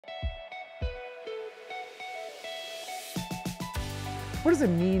What does it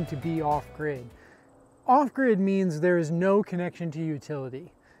mean to be off-grid? Off-grid means there is no connection to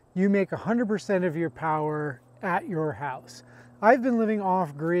utility. You make 100% of your power at your house. I've been living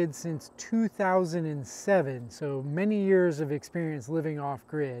off-grid since 2007, so many years of experience living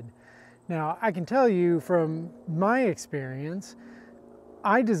off-grid. Now, I can tell you from my experience,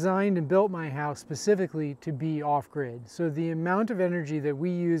 I designed and built my house specifically to be off-grid. So the amount of energy that we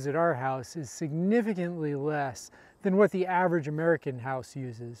use at our house is significantly less than what the average American house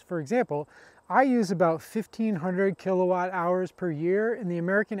uses. For example, I use about 1,500 kilowatt hours per year, and the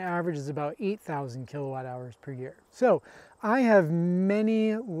American average is about 8,000 kilowatt hours per year. So I have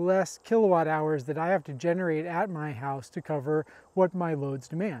many less kilowatt hours that I have to generate at my house to cover what my loads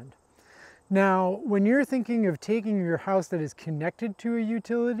demand. Now, when you're thinking of taking your house that is connected to a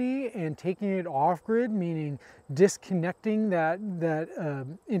utility and taking it off-grid, meaning disconnecting that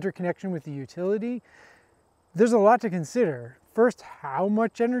interconnection with the utility, there's a lot to consider. First, how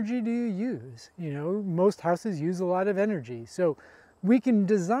much energy do you use? You know, most houses use a lot of energy. So we can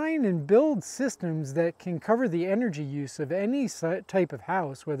design and build systems that can cover the energy use of any type of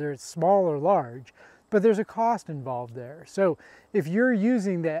house, whether it's small or large, but there's a cost involved there. So if you're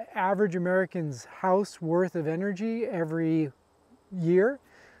using the average American's house worth of energy every year,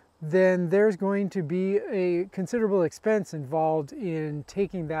 then there's going to be a considerable expense involved in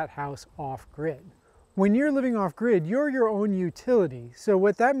taking that house off-grid. When you're living off-grid, you're your own utility. So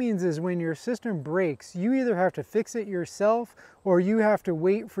what that means is when your system breaks, you either have to fix it yourself or you have to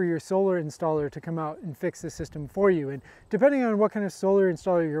wait for your solar installer to come out and fix the system for you. And depending on what kind of solar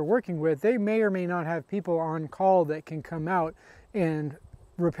installer you're working with, they may or may not have people on call that can come out and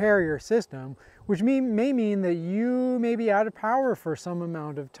repair your system, which may mean that you may be out of power for some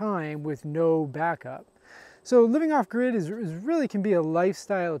amount of time with no backup. So living off-grid really can be a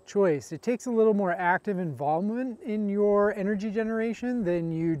lifestyle choice. It takes a little more active involvement in your energy generation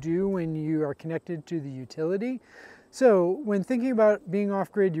than you do when you are connected to the utility. So when thinking about being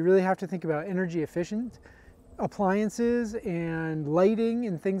off-grid, you really have to think about energy efficient appliances and lighting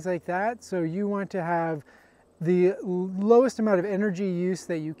and things like that. So you want to have the lowest amount of energy use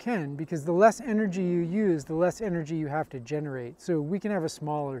that you can, because the less energy you use, the less energy you have to generate. So we can have a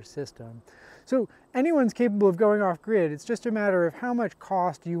smaller system. So anyone's capable of going off-grid. It's just a matter of how much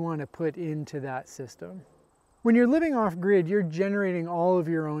cost you want to put into that system. When you're living off-grid, you're generating all of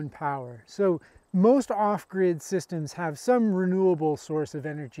your own power. So most off-grid systems have some renewable source of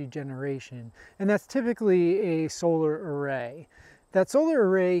energy generation, and that's typically a solar array. That solar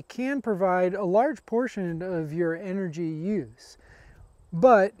array can provide a large portion of your energy use,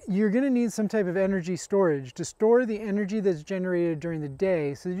 but you're going to need some type of energy storage to store the energy that's generated during the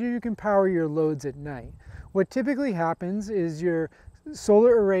day so that you can power your loads at night. What typically happens is your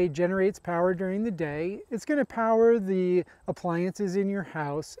solar array generates power during the day. It's going to power the appliances in your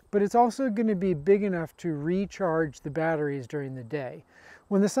house, but it's also going to be big enough to recharge the batteries during the day.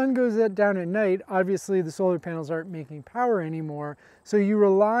 When the sun goes down at night, obviously the solar panels aren't making power anymore, so you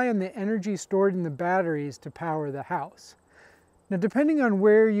rely on the energy stored in the batteries to power the house. Now, depending on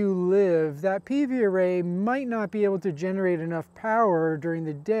where you live, that PV array might not be able to generate enough power during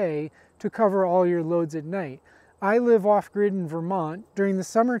the day to cover all your loads at night. I live off-grid in Vermont. During the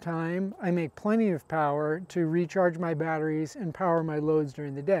summertime, I make plenty of power to recharge my batteries and power my loads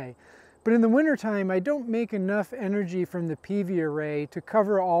during the day. But in the wintertime, I don't make enough energy from the PV array to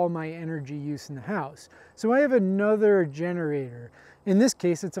cover all my energy use in the house. So I have another generator. In this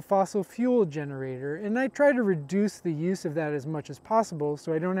case, it's a fossil fuel generator, and I try to reduce the use of that as much as possible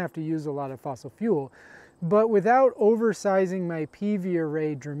so I don't have to use a lot of fossil fuel. But without oversizing my PV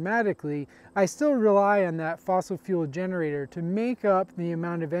array dramatically, I still rely on that fossil fuel generator to make up the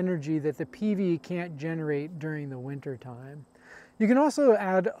amount of energy that the PV can't generate during the winter time. You can also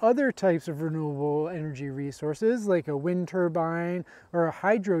add other types of renewable energy resources like a wind turbine or a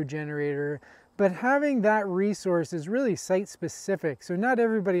hydro generator, but having that resource is really site-specific, so not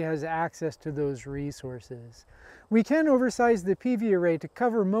everybody has access to those resources. We can oversize the PV array to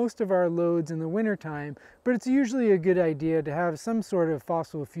cover most of our loads in the wintertime, but it's usually a good idea to have some sort of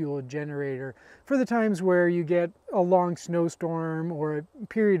fossil fuel generator for the times where you get a long snowstorm or a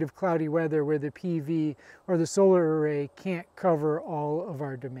period of cloudy weather where the PV or the solar array can't cover all of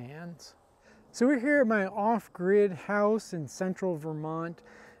our demands. So we're here at my off-grid house in central Vermont.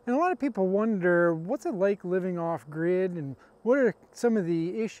 And a lot of people wonder, what's it like living off-grid and what are some of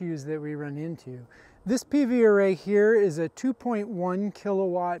the issues that we run into? This PV array here is a 2.1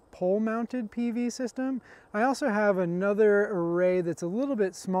 kilowatt pole mounted PV system. I also have another array that's a little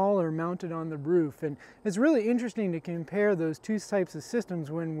bit smaller mounted on the roof, and it's really interesting to compare those two types of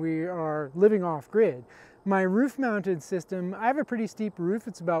systems when we are living off grid. My roof mounted system, I have a pretty steep roof,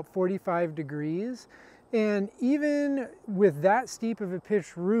 it's about 45 degrees. And even with that steep of a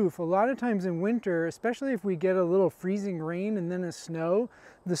pitched roof, a lot of times in winter, especially if we get a little freezing rain and then a snow,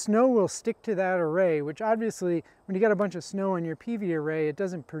 the snow will stick to that array, which obviously when you got a bunch of snow on your PV array, it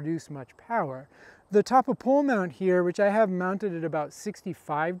doesn't produce much power. The top of pole mount here, which I have mounted at about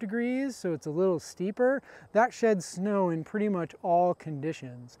 65 degrees, so it's a little steeper, that sheds snow in pretty much all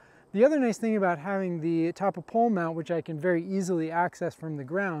conditions. The other nice thing about having the top of pole mount, which I can very easily access from the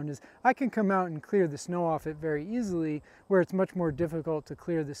ground, is I can come out and clear the snow off it very easily, where it's much more difficult to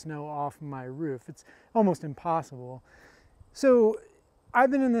clear the snow off my roof. It's almost impossible. So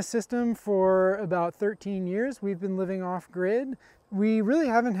I've been in this system for about 13 years. We've been living off grid. We really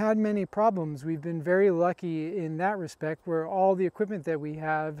haven't had many problems. We've been very lucky in that respect, where all the equipment that we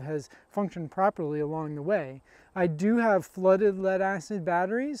have has functioned properly along the way. I do have flooded lead acid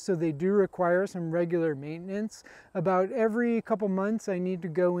batteries, so they do require some regular maintenance. About every couple months I need to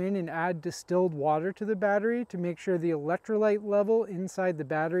go in and add distilled water to the battery to make sure the electrolyte level inside the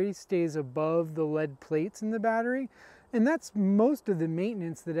battery stays above the lead plates in the battery. And that's most of the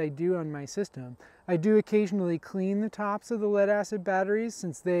maintenance that I do on my system. I do occasionally clean the tops of the lead acid batteries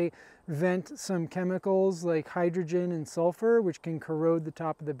since they vent some chemicals like hydrogen and sulfur, which can corrode the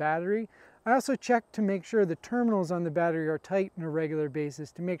top of the battery. I also check to make sure the terminals on the battery are tight on a regular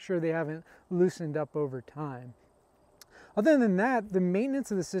basis to make sure they haven't loosened up over time. Other than that, the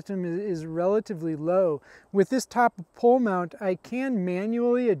maintenance of the system is relatively low. With this top pole mount, I can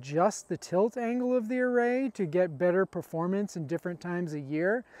manually adjust the tilt angle of the array to get better performance in different times of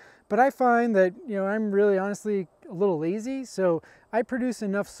year. But I find that, I'm really honestly a little lazy, so I produce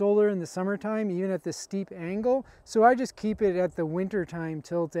enough solar in the summertime, even at this steep angle, so I just keep it at the wintertime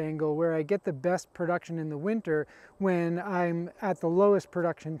tilt angle where I get the best production in the winter when I'm at the lowest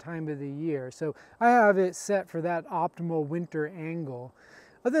production time of the year. So I have it set for that optimal winter angle.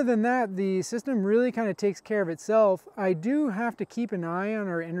 Other than that, the system really kind of takes care of itself. I do have to keep an eye on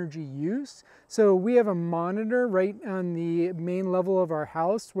our energy use. So we have a monitor right on the main level of our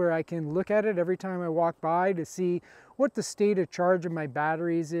house where I can look at it every time I walk by to see what the state of charge of my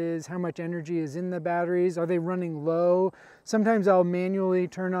batteries is, how much energy is in the batteries, are they running low? Sometimes I'll manually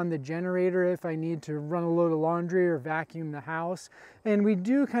turn on the generator if I need to run a load of laundry or vacuum the house. And we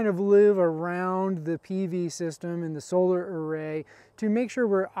do kind of live around the PV system and the solar array to make sure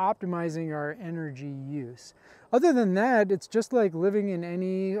we're optimizing our energy use. Other than that, it's just like living in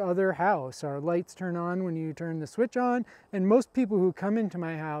any other house. Our lights turn on when you turn the switch on, and most people who come into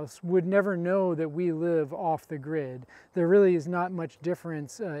my house would never know that we live off the grid. There really is not much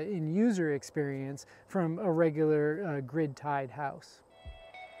difference in user experience from a regular grid-tied house.